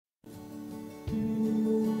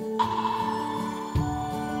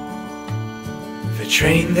The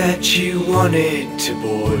train that you wanted to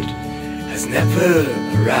board has never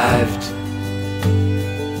arrived.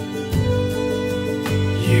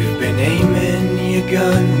 You've been aiming your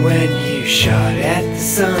gun when you shot at the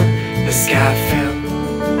sun. The sky fell.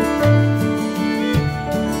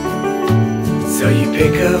 So you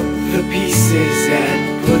pick up the pieces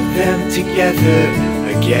and put them together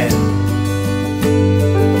again.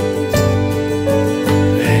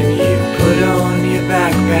 Then you put on your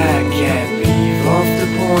backpack and leave off the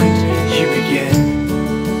point you begin.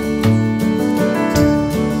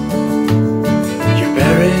 You're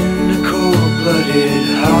bearing a cold-blooded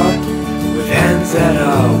heart with hands that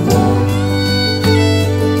are warm.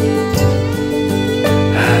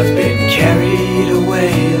 I've been carried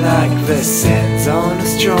away like the sands on a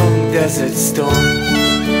strong desert storm.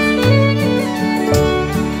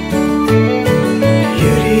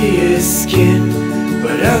 Beauty is skin,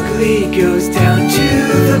 but ugly goes down to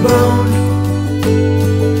the bone.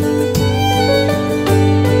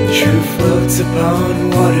 Truth floats upon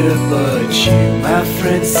water, but you, my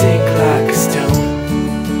friend, sink like a stone.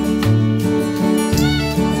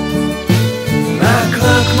 My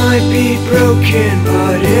clock might be broken,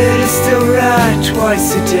 but it is still right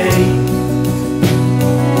twice a day.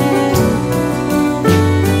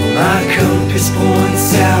 My compass points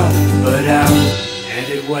south, but I'm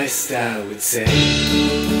headed west, I would say.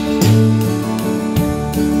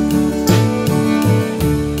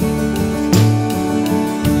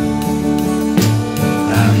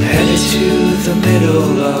 I'm headed to the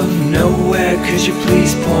middle of nowhere, could you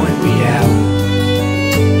please point me out?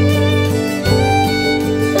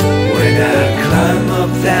 When I climb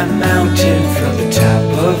up that mountain, from the top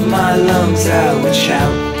of my lungs I would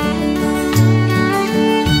shout.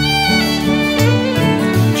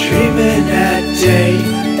 Dreaming at day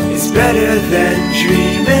is better than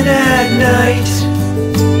dreaming at night.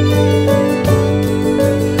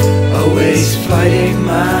 Always fighting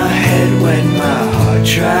my head when my heart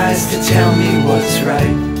tries to tell me what's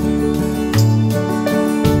right.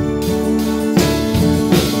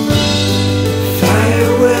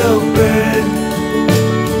 Fire will burn,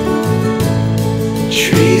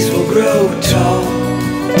 trees will grow tall,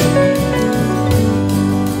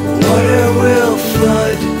 water will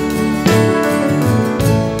flood,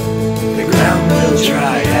 the ground will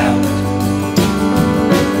dry out,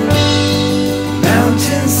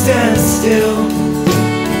 mountains stand still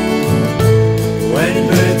when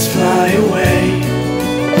birds fly away,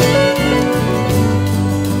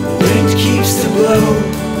 wind keeps to blow.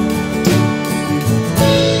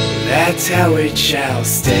 That's how it shall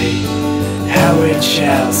stay, how it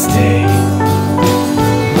shall stay.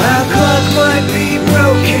 My clock might be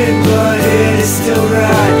broken, but it is still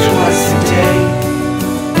right twice a day.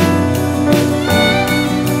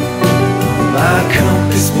 My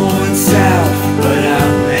compass points south, but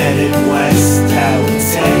I'm headed west, I would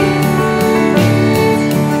say.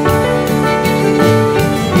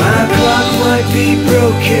 My clock might be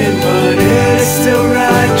broken, but it is still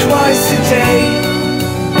right twice a day.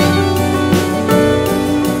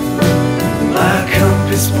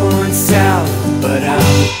 Compass points south, but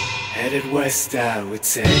I'm headed west, I would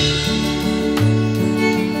say.